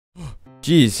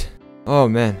Jeez. Oh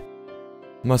man.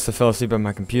 Must have fell asleep at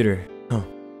my computer. Oh.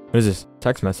 What is this?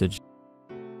 Text message.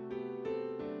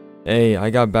 Hey, I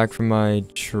got back from my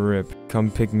trip.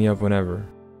 Come pick me up whenever.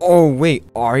 Oh wait,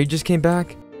 Ari just came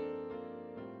back?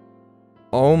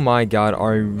 Oh my god,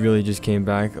 Ari really just came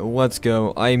back. Let's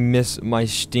go. I miss my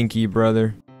stinky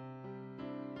brother.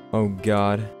 Oh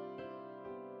god.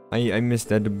 I miss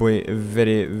that boy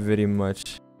very, very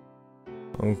much.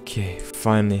 Okay,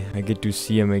 finally, I get to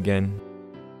see him again.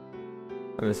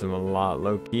 I miss him a lot,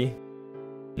 low-key.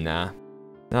 Nah.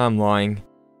 I'm lying.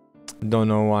 Don't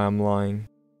know why I'm lying.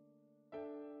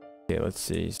 Okay, let's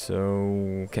see. So,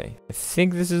 okay. I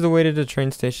think this is the way to the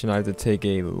train station. I have to take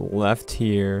a left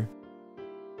here.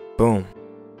 Boom.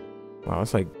 Wow,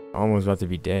 it's like almost about to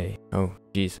be day. Oh,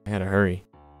 jeez. I gotta hurry.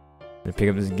 I'm gonna pick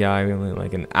up this guy. We only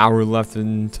like an hour left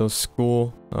until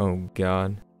school. Oh,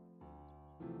 God.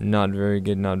 Not very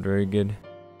good, not very good.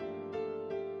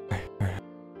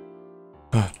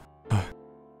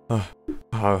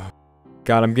 Oh,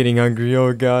 God, I'm getting hungry.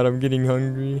 Oh, God, I'm getting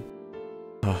hungry.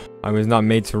 I was not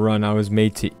made to run. I was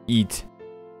made to eat.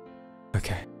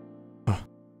 Okay.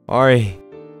 Ari.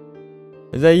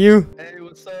 Is that you? Hey,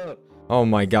 what's up? Oh,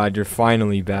 my God, you're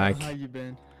finally back. How you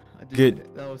been? Good.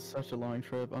 That was such a long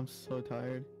trip. I'm so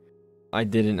tired. I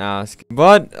didn't ask.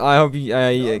 But I hope you...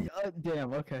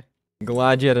 Damn, okay.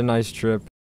 Glad you had a nice trip.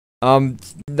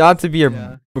 Not to be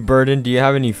a burden, do you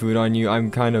have any food on you?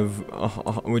 I'm kind of,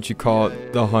 what you call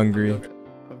it, the hungry.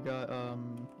 I've got, a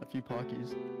few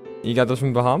Pockies. You got those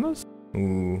from Bahamas?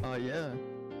 Ooh. Yeah.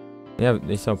 Yeah,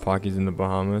 they sell Pockies in the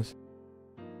Bahamas.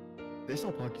 They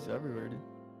sell Pockies everywhere, dude.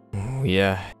 Oh,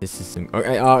 yeah. This is some...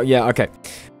 Okay, yeah, okay.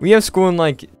 We have school in,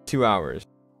 like, 2 hours.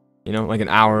 You know, like an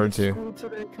hour or two. School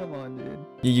today? Come on, dude.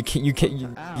 You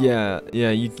can't, yeah,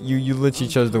 you literally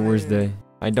chose the worst day.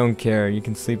 I don't care. You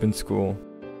can sleep in school.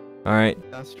 Alright?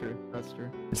 That's true. That's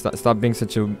true. Stop being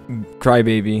such a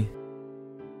crybaby.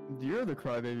 You're the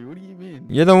crybaby. What do you mean?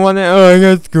 You're the one that, oh, I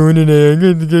got school today. I'm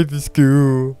going to get to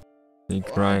school. You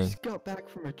crying. I just got back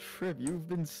from a trip. You've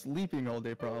been sleeping all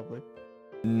day, probably.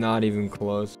 Not even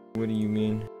close. What do you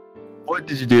mean? What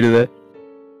did you do today?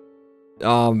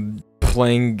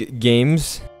 Playing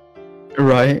games.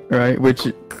 Right. Which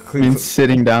means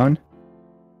sitting down.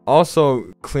 Also,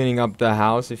 cleaning up the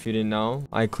house, if you didn't know.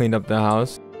 I cleaned up the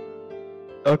house.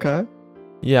 Okay.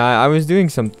 Yeah, I was doing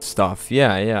some stuff.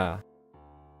 Yeah.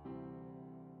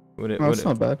 That's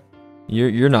not bad.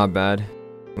 You're not bad.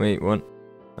 Wait, what?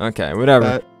 Okay,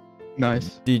 whatever.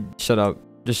 Nice. Dude, shut up.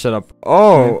 Just shut up.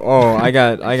 Oh, I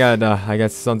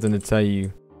got something to tell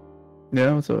you.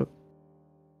 Yeah, what's up?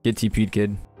 Get TP'd,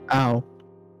 kid. Ow.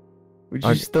 Would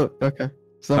you still... Okay.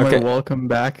 So I'm like, welcome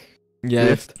back. Yeah,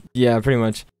 gift? Yeah, pretty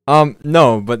much.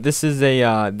 No, but this is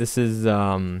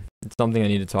something I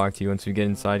need to talk to you once we get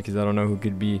inside, because I don't know who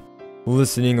could be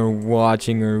listening or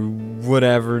watching or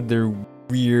whatever. They're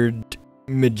weird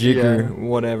magic or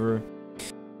whatever.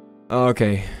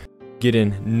 Okay, get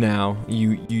in now.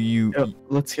 Yep,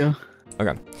 let's go.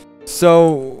 Okay.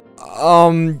 So,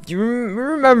 you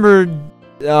remember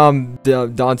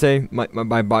Dahntay,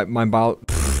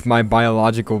 my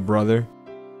biological brother?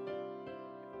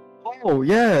 Oh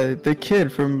yeah, the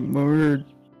kid from when we were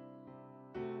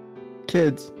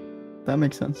kids. That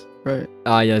makes sense, right?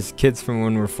 Yes, kids from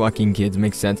when we're fucking kids.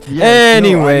 Makes sense. Yeah,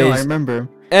 anyways, no, I remember.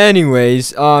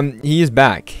 Anyways, he is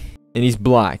back and he's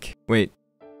black. Wait.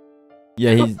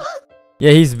 Yeah,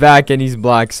 he's back and he's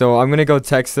black. So I'm gonna go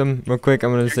text him real quick.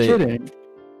 I'm gonna say, kidding.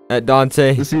 At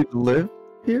Dahntay. Does he live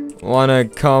here? Wanna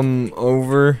come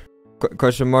over?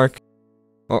 Question mark.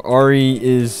 Ari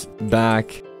is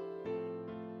back.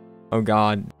 Oh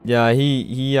God. Yeah,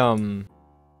 yeah.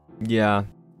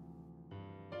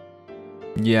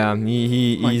 Yeah, Oh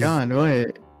my God,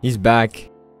 wait. He's back.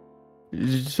 Did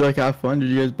you just like have fun? Did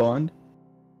you guys bond?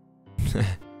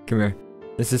 Come here.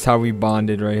 This is how we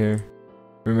bonded right here.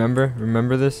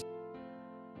 Remember this?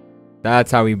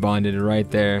 That's how we bonded right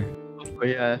there. Oh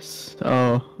yes.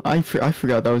 Oh, I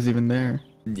forgot that was even there.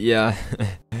 Yeah.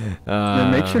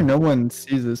 Yeah, make sure no one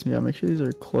sees this. Yeah, make sure these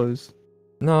are closed.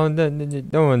 No,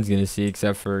 no one's gonna see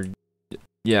except for,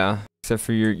 except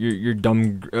for your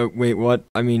dumb. Wait, what?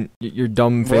 I mean, your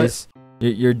dumb face.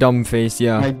 Your dumb face.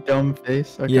 Yeah. My dumb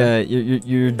face. Okay. Yeah,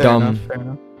 you're fair dumb. Enough, fair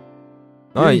enough.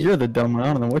 Oh, you're the dumb one.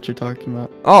 I don't know what you're talking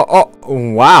about. Oh,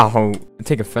 wow. I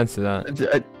take offense to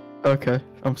that. Okay,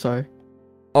 I'm sorry.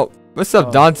 Oh, what's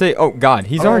up, Dahntay? Oh God,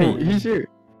 he's already. He's here.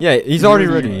 Yeah, he's already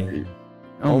ready.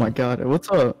 Oh my God,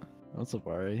 what's up? What's up,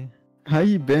 Ari? How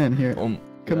you been here? Come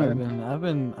on.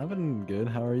 I've been good.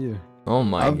 How are you? Oh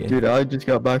my God. Dude, I just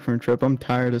got back from a trip. I'm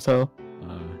tired as hell.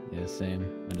 Yeah,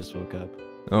 same. I just woke up.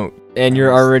 Oh, and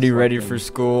you're Nice, already that's ready fucking- for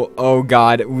school. Oh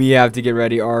God, we have to get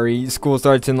ready, Ari. School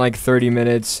starts in like 30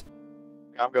 minutes.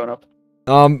 I'm going up.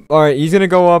 All right, he's gonna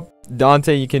go up.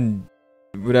 Dahntay, you can,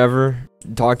 whatever.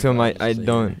 Talk to him. Yeah, I just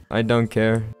sit don't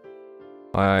care.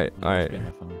 All right, all right, Be on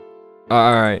my phone.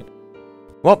 all right.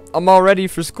 Well, I'm all ready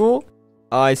for school.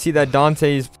 I see that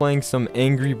Dahntay is playing some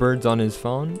Angry Birds on his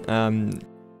phone.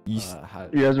 You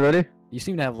guys ready? You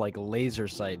seem to have like laser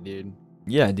sight, dude.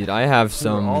 Yeah, dude, I have You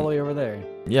were all the some. way over there.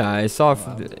 Yeah, I saw.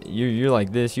 Wow. You're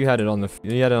like this. You had it on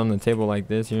the table like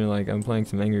this. And you're like, I'm playing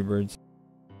some Angry Birds.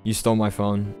 You stole my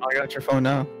phone. I got your phone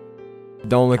now.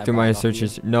 Don't look I through bought my it off search you.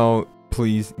 history. No,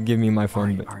 please give me my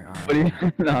phone. back. What do you?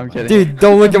 No, I'm kidding. Dude,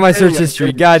 don't look at my search Yeah, history.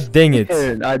 yeah. God dang it.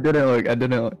 Dude, I didn't look. I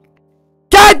didn't look.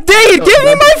 God dang it! No, Give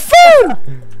me my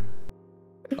phone!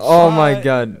 Oh my What?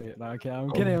 god. No, okay, I'm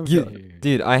kidding. I'm You- kidding.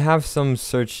 Dude, I have some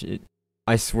search.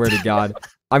 I swear to God.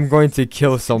 I'm going to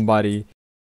kill somebody.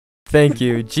 Thank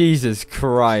you. Jesus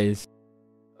Christ.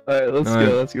 Alright, let's Alright.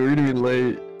 go. Let's go. We're gonna be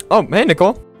late. Oh, hey,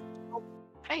 Nicole.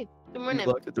 Hi, good morning.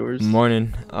 Lock the doors.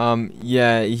 Morning.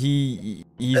 Yeah, he's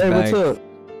Hey, back. what's up?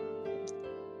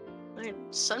 I'm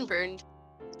sunburned.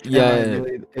 Yeah.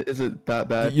 Really, is it that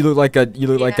bad? You look like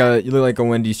a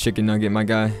Wendy's chicken nugget, my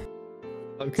guy.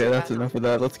 Okay, that's enough of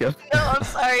that. Let's go. No, I'm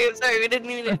sorry. I'm sorry. We didn't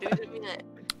mean it. We didn't mean it.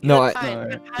 No, You're I. fine.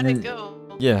 Alright. How'd it go?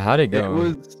 Yeah, how'd it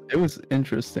go? It was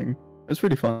interesting. It was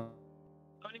pretty fun.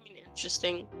 What do you mean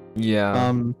interesting?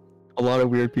 Yeah. A lot of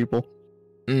weird people.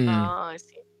 Mm. Oh, I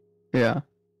see. Yeah.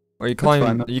 Are you that's fine,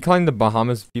 calling? though. Are you calling the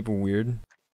Bahamas people weird?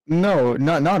 No,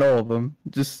 not all of them.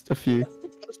 Just a few.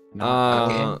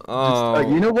 Oh.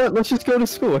 You know what? Let's just go to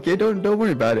school. Okay, don't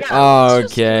worry about it. Yeah. Oh,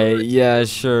 let's just okay. go. Yeah,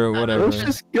 sure. Whatever. Let's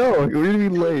just go. We're gonna be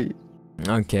late.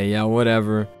 Okay. Yeah.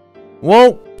 Whatever.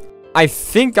 Well, I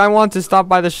think I want to stop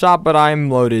by the shop, but I'm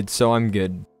loaded, so I'm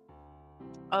good.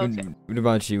 Okay. What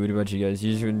about you? What about you guys?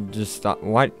 You should just stop.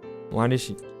 Why? Why did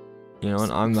she? You know,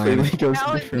 what? I'm not. Clearly Gonna, goes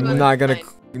Now different. it's not gonna.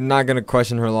 fine. Not gonna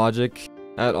question her logic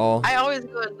at all. I always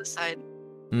go on the side.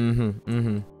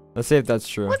 Let's see if that's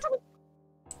true. What the-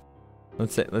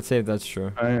 Let's say if that's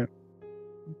true. Alright.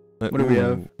 What do we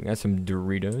have? Ooh, we got some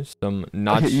Doritos, some Okay,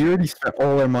 nachos. you already spent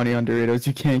all our money on Doritos.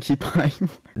 You can't keep buying.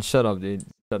 Shut up, dude.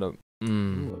 Shut up.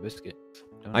 Ooh, a biscuit.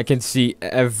 I can see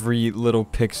every little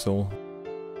pixel.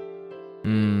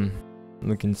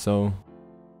 Looking so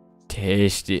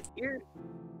tasty. You're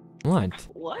What?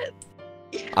 what?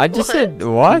 I just What? said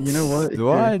what? You know what? Here.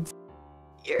 What?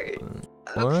 You're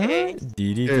okay. What?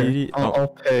 Dee dee Here, dee dee. I'll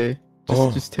pay.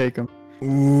 Oh. Just take them.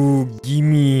 Ooh,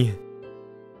 gimme.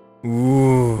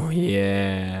 Ooh,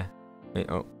 yeah. Wait,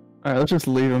 oh. Alright, let's just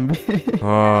leave them.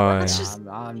 Oh, Let's yeah. just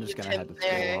I'm just gonna keep head to him school.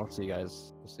 there. I'll see you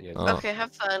guys. I'll see you guys. Oh. Okay,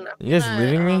 have fun. I'm You guys gonna,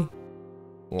 leaving me?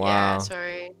 Yeah, Wow.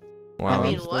 sorry. Wow. I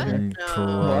mean, I'm what? sorry.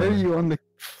 No. Why are you on the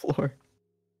floor?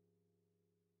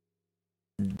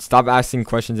 Stop asking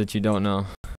questions that you don't know.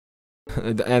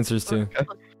 The answers to. Okay.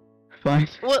 Fine.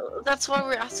 Well, that's why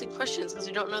we're asking questions, because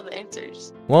we don't know the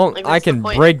answers. Well, Like, I that's the can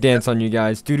point. break dance on you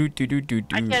guys. Do do do do do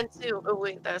do. I can too. Oh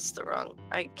wait, that's the wrong.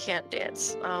 I can't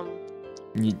dance.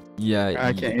 Yeah.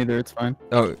 I can't either. It's fine.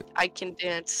 Oh, I can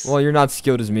dance. well, you're not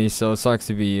skilled as me, so it sucks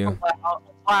to be you. Wow.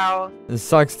 Wow. It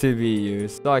sucks to be you.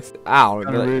 Sucks. Ow.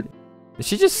 Kinda rude. Did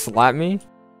she just slap me?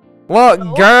 Well,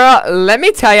 What? girl, let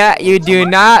me tell ya, you do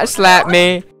not slap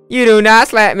me. You do not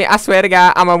slap me. I swear to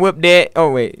God, I'ma whoop that.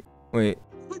 Oh wait, wait.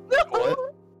 What?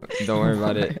 Don't worry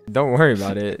about it. Don't worry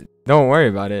about it. Don't worry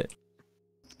about it.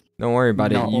 Don't worry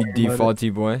about it, Not you worry about it.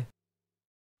 defaulty boy.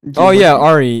 Dude, Oh what yeah, you-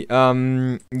 Ari.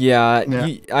 Yeah. Yeah.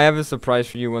 I have a surprise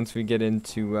for you once we get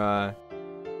into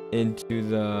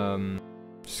the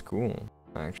school.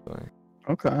 Actually,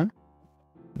 Okay.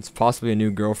 it's possibly a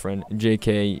new girlfriend.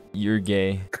 JK, you're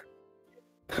gay.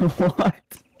 What?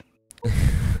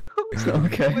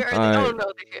 Okay. Where are they? Alright. Oh no,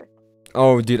 they're here.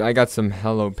 Oh, dude, I got some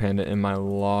Hello Panda in my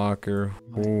locker.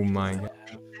 Oh my God.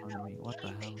 What the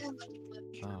hell?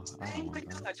 Oh, I Oh don't my want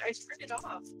that. gosh, I turned it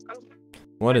off.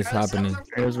 What is happening?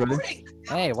 You guys ready?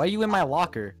 Hey, why are you in my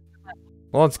locker?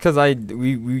 Well, it's because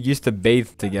we used to bathe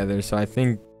together, so I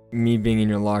think me being in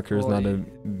your locker is not a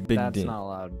big That's deal. not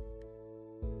allowed.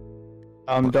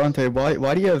 Dahntay,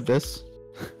 why do you have this?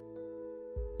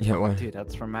 Yeah, what? Dude,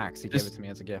 that's from Max. He gave it to me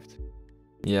as a gift.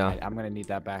 Yeah. I'm gonna need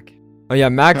that back. Oh yeah,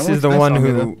 Max How is the much one on me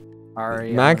who.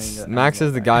 Alright, Max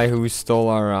is the guy who stole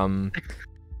our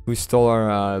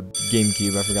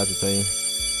GameCube. I forgot to tell you.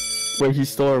 Wait, he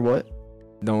stole or what?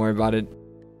 Don't worry about it.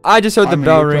 I just heard the I'm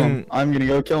bell gonna go kill him. ring. I'm gonna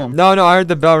go kill him. No, I heard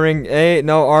the bell ring. Hey,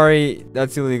 no, Ari,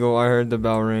 that's illegal. I heard the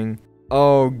bell ring.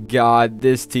 Oh God,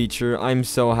 this teacher. I'm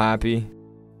so happy.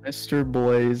 Mr.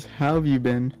 Blaze, how have you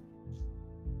been?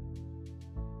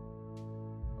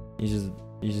 He's just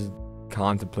He's just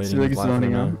contemplating. He's like his life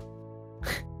zoning right out. now.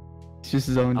 He's just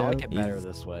zoned I out. like it better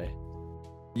this way.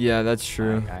 Yeah, that's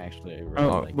true. I actually really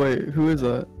Oh, like wait, who is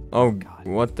that? Oh, God.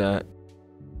 what the?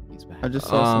 He's back. I just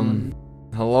saw someone.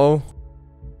 Hello?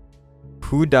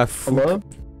 Who the fuck? Hello?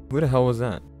 Who the hell was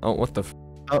that? Oh, what the?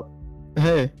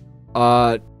 Hey.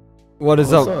 What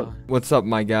is What's up? up? What's up,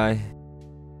 my guy?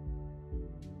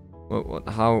 What?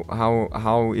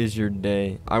 How is your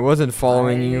day? I wasn't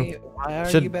following you. Why are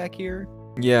Should- you back here?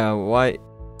 Yeah. Why?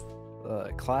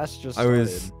 Class just I started.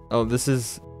 was. Oh, this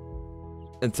is.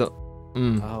 It's a.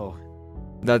 Oh.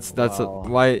 That's Well,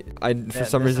 why I for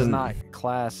some this is reason. not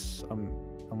class.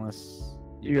 Unless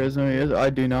You guys know who he is? I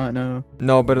do not know.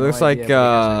 No, but it No looks idea, like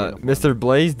but he has a Mr.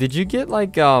 Blaze. Did you get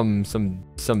like some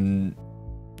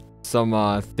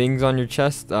things on your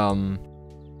chest? I'm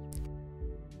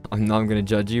not gonna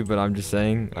judge you, but I'm just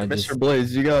saying. Mr.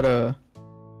 Blaze, you gotta.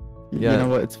 Yeah. You know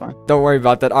what? It's fine. Don't worry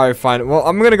about that. All right, fine. Well,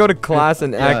 I'm gonna go to class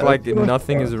and Yeah, act like let's go to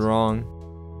nothing is class. wrong.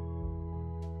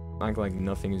 Act like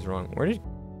nothing is wrong. Where did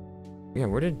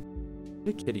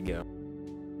Kitty go?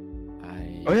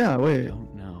 Oh yeah, wait.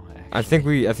 don't know. I think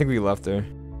we left her.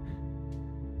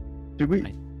 Did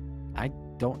we? I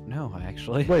don't know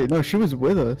actually. Wait, no, she was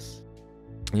with us.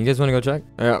 You guys want to go check?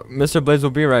 Mr. Blaze will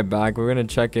be right back. We're gonna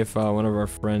check if one of our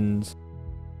friends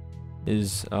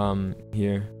is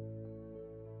here.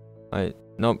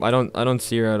 Nope, I don't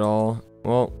see her at all.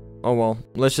 Well, oh well.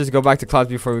 Let's just go back to class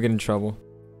before we get in trouble.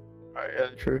 Alright, yeah,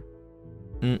 true.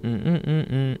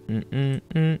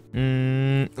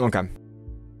 Okay.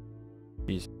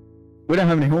 We didn't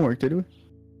have any homework, did we?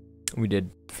 We did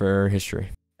for history.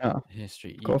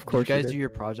 History. Cool, of course You you guys did. do your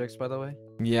projects, by the way?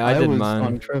 Yeah, I did was mine.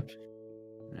 on a trip.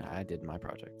 Yeah, I did my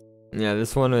project. Yeah,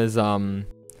 this one is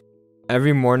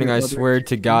every morning I Your brother swear is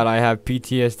to God I have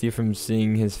PTSD from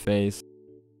seeing his face.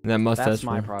 That mustache. That's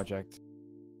my one. project.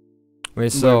 Wait,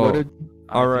 Wait, so what did-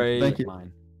 alright. Thank you.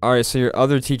 Mine. alright, so your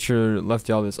other teacher left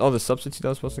y'all this. Oh, the substitute that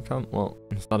was supposed to come? Well,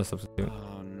 it's not a substitute.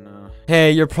 Oh no.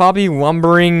 Hey, you're probably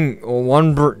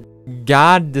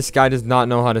God, this guy does not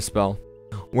know how to spell.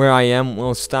 Where I am,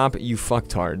 well, stop, you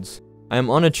fucktards. I am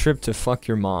on a trip to fuck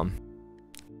your mom.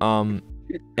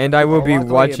 And I will Well, be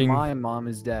luckily, watching. My mom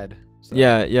is dead. So.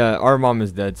 Yeah, our mom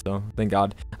is dead, so thank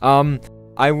God.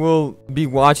 I will be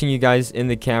watching you guys in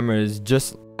the cameras.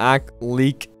 Just act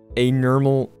like a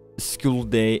normal school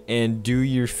day and do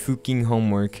your fucking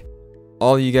homework.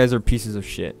 All you guys are pieces of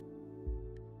shit.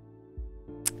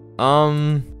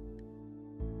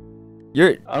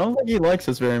 You're. I don't think he likes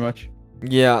us very much.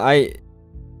 Yeah,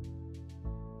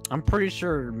 I'm pretty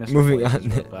sure Mr. Moving Blaze on,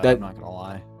 wrote that, that- I'm not gonna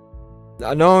lie.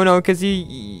 no, because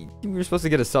we were supposed to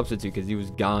get a substitute because he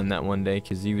was gone that one day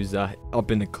because he was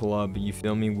up in the club. You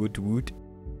feel me? Woot woot.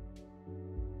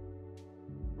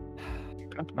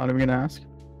 Not even gonna ask.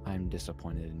 I'm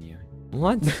disappointed in you.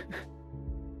 What?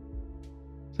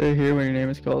 Say here when your name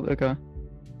is called. Okay.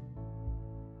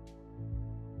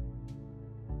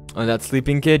 Oh, that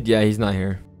sleeping kid? Yeah, he's not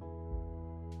here.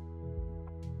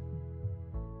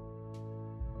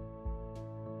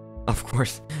 Of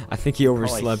course. I think he Probably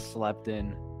overslept. Slept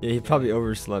in. Yeah, he probably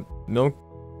overslept. Milk?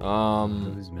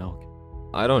 Who's Milk?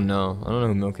 I don't know. I don't know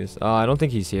who Milk is. I don't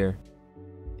think he's here.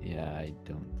 Yeah, I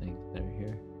don't think they're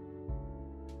here.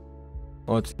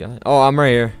 Oh, it's a guy. Oh, I'm right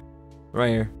here. Right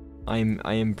here. I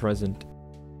am present.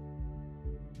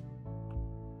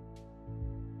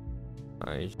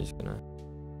 Alright, he's just gonna.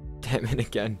 Damn it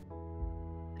again.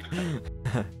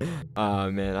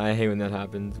 Man, I hate when that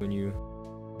happens when you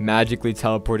magically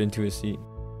teleport into a seat.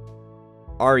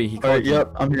 Ari, he called Alright, you.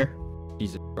 yep, I'm here.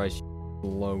 Jesus Christ,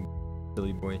 low,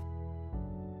 silly boy.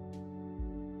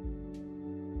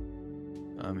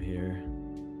 I'm here.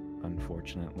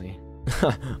 Unfortunately.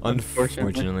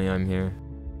 Unfortunately, I'm here.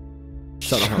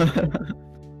 Shut up.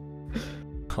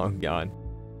 Oh God.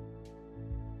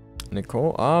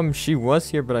 Nicole? She was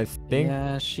here, but I think.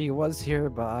 Yeah, she was here,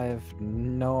 but I have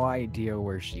no idea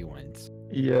where she went.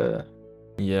 Yeah.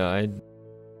 Yeah,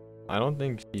 I don't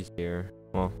think she's here.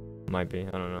 Well, might be.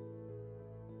 I don't know.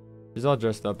 She's all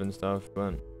dressed up and stuff,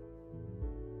 but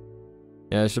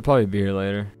yeah, she'll probably be here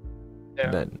later.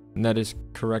 Yeah. That is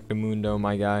correctamundo,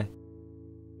 my guy.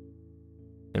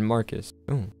 And Marcus.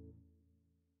 Ooh.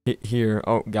 Here.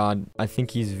 Oh God, I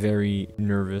think he's very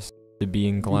nervous to be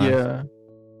in class. Yeah.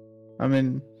 I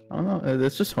mean, I don't know.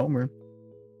 It's just homework.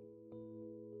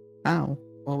 Ow.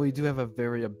 Well, we do have a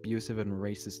very abusive and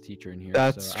racist teacher in here.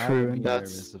 That's so I true, would be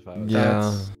that's- nervous if I was Yeah.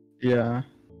 That's- Yeah.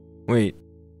 Wait.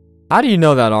 How do you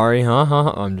know that, Ari? Huh?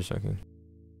 Oh, I'm just joking.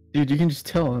 Dude, you can just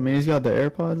tell. I mean, he's got the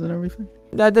AirPods and everything.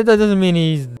 That doesn't mean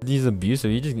he's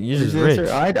abusive. He's just His rich.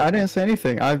 answer- I didn't say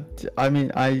anything. I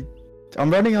mean, I I'm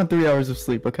running on 3 hours of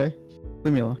sleep. Okay,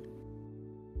 leave me alone.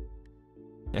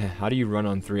 Yeah, how do you run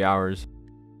on 3 hours?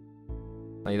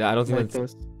 Like that? I don't think Like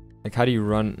that's this. like how do you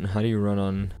run? How do you run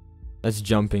on? That's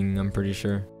jumping. I'm pretty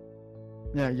sure.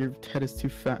 Yeah, your head is too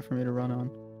fat for me to run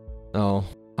on. Oh,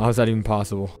 how is that even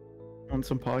possible? Want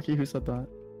some Pocky? Who said that?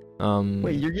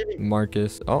 Wait, you're giving.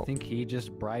 Marcus. I Oh, think he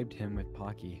just bribed him with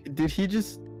Pocky. Did he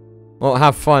just? well,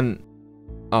 have fun.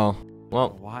 Oh,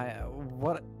 well, Why?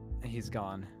 What? He's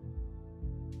gone.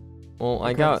 well,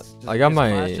 I Because got his class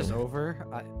my. just over.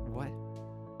 What?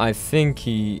 I think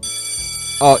he.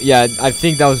 Oh yeah, I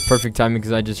think that was perfect timing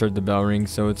because I just heard the bell ring,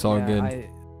 so it's all Yeah, good.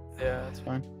 Yeah, that's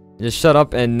fine. Just shut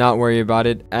up and not worry about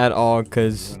it at all,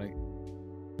 cause.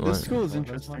 This school is What,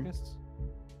 interesting. Marcus?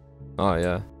 Oh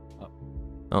yeah.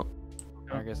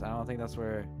 Marcus, I don't think that's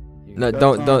where. You No,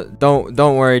 That's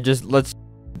don't worry. Just let's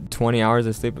 20 hours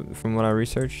of sleep from what I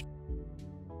researched.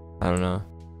 I don't know.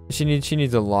 She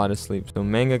needs a lot of sleep. So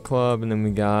manga club, and then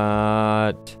we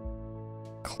got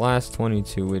class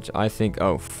 22, which I think.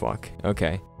 Oh fuck.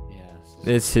 Okay. Yeah.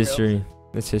 It's history.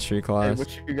 It's history Hey, class.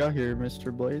 what you got here,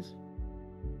 Mr. Blaze?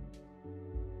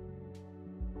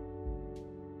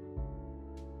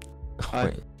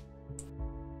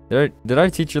 Wait. Did our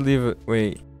teacher leave?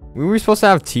 Wait. We were supposed to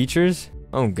have teachers?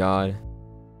 Oh god.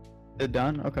 It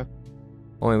done? Okay.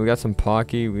 Oh wait, we got some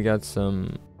Pocky. We got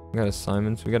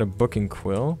assignments. We got a book and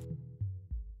quill.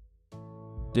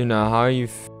 Dude, now how are you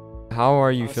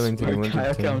feeling today, Okay, Winter?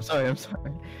 okay, I'm sorry.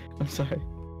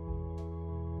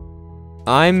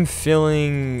 I'm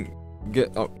feeling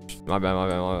good. Oh, my bad.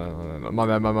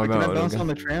 Wait, can I bounce on Okay.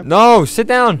 the tramp? No, sit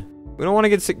down. We don't want to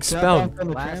get expelled. Can I bounce on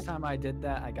the Last tramp? time I did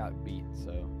that, I got beat.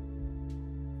 So.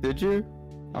 Did you?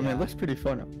 I mean, Yeah. it looks pretty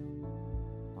fun.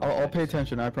 I'll pay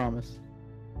attention, I promise.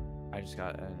 I just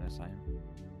got an assignment.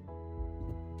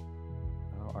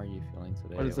 How are you feeling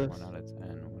today? What is this? 1 out of 10.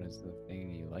 What is the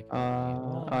thing you like?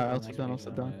 Alright, I'll sit down,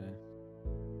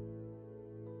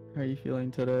 How are you feeling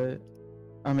today?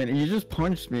 I mean, you just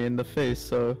punched me in the face,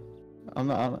 so I don't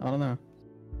know.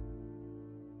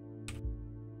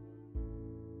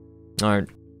 All right,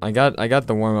 I got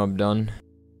the warm up done.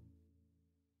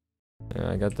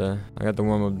 Yeah, I got the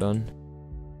warm up done.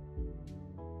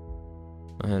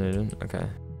 I handed it in. Okay.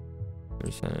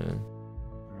 Just handed it in.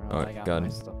 Oh, Oh, I got God. my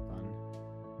stuff done.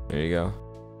 There you go.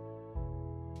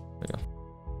 There you go.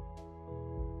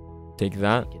 Take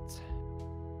that. Take it.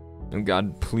 Oh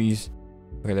God, please.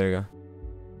 Okay, there you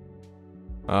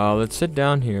go. Let's sit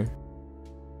down here.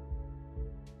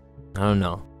 I don't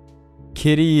know.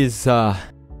 Kitty is I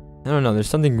don't know. There's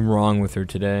something wrong with her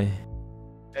today.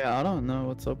 Yeah, I don't know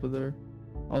what's up with her.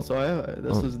 Also,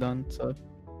 this is done, so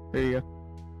there you go.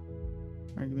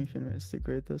 Alright, give me a few minutes to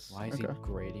grade this. Why is he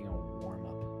grading a warm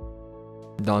up?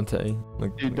 Dahntay,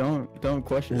 look. Dude, don't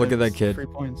question. Look at that it's kid. 3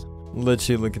 points.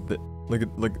 Literally, look at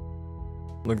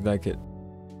that kid.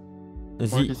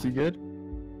 Marcus, you good?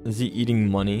 Is he eating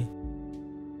money?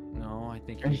 No, I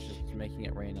think he's just making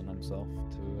it rain on himself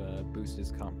to boost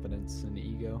his confidence and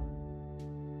ego.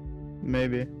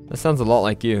 Maybe. That sounds a lot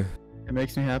like you. It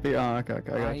makes me happy. Oh, okay, I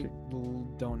got you.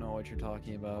 Don't know what you're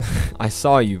talking about. I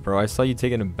saw you, bro. I saw you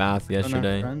taking a bath Don't have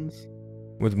yesterday friends?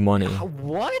 with money.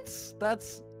 What?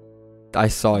 That's. I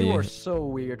saw You you, are so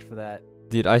weird for that.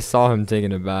 dude. I saw him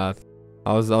taking a bath.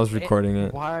 I was recording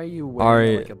it. Why are you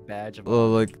wearing like a badge of honor?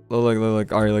 Look. Alright,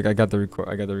 look. I got the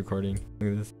recording.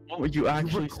 Look at this. Oh, you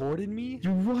actually recorded me?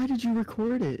 Why did you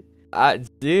record it?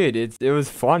 Dude, it was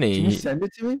funny. Can you send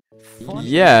it to me?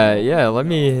 Yeah. Let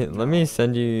me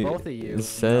send you. Both of you.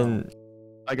 Send.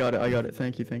 I got it.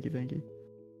 Thank you.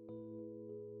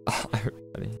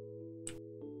 Everybody.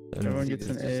 Everyone gets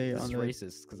an A It's on the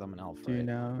racist because I'm an elf. do Right?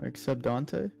 now, except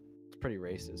Dahntay. It's pretty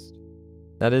racist.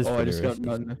 That is Oh, I pretty just got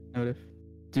racist. notif.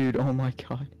 Dude, oh my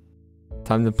god.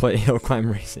 Time to play hill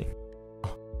climb racing.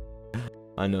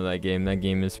 I know that game. That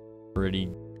game is pretty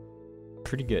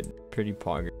good. Pretty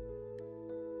pog.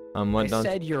 What I Dahntay?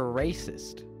 said you're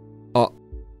racist.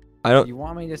 I don't. You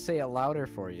want me to say it louder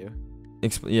for you?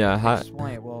 Yeah.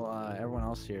 Explain. Well, everyone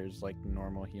else here is like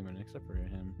normal human except for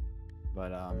him.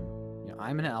 But you know,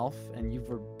 I'm an elf, and you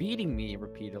were beating me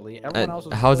repeatedly. Everyone else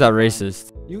was. How's that totally fine.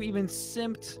 racist? You even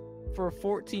simped for a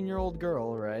 14-year-old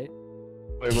girl, right?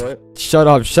 Wait, what? Shut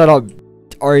up.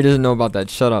 Ari doesn't know about that.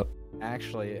 Shut up.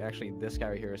 Actually, this guy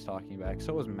right here is talking back.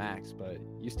 So was Max, but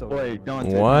you still. Wait,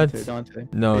 Dahntay. What?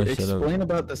 Dahntay. No, Wait, shut up. explain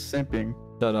about the simping.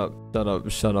 Shut up. Dude,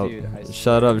 I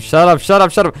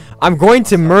Shut up. I'm going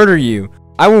to murder you.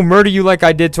 I will murder you like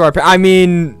I did to our I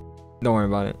mean, don't worry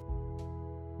about it.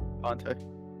 Dahntay.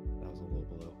 That was a little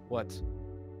below. What?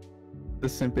 The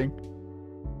simping.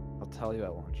 I'll tell you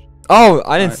at lunch. Oh,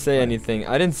 I didn't Alright, say fine. anything.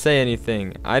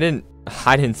 I didn't.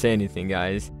 I didn't say anything,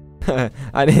 guys.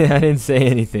 I didn't say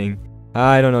anything.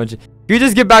 I don't know. Can you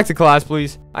just get back to class,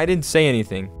 please? I didn't say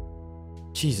anything.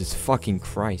 Jesus fucking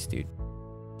Christ, dude.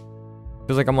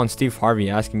 Feels like I'm on Steve Harvey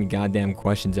asking me goddamn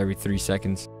questions every 3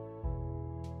 seconds.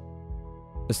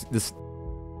 This.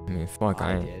 I mean, fuck.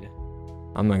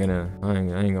 I'm not gonna. I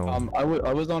ain't gonna.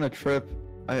 I was on a trip.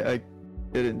 I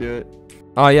didn't do it.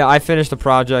 Oh yeah, I finished the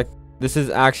project. This is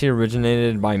actually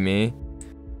originated by me.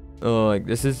 Like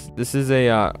this is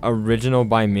a original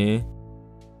by me.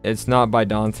 It's not by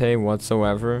Dahntay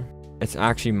whatsoever. It's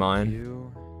actually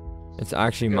mine. It's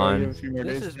actually mine.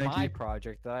 This is my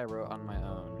project that I wrote on my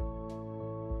own.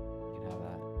 You can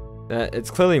have that.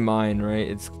 It's clearly mine, right?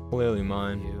 It's clearly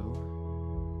mine.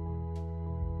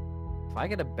 If I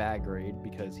get a bad grade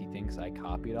because he thinks I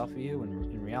copied off of you, when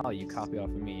in reality you copied off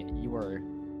of me, you are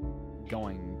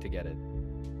going to get it.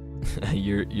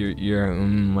 you're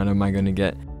what am I gonna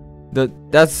get?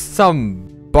 That's some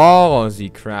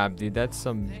ballsy crap, dude. That's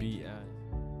some BS.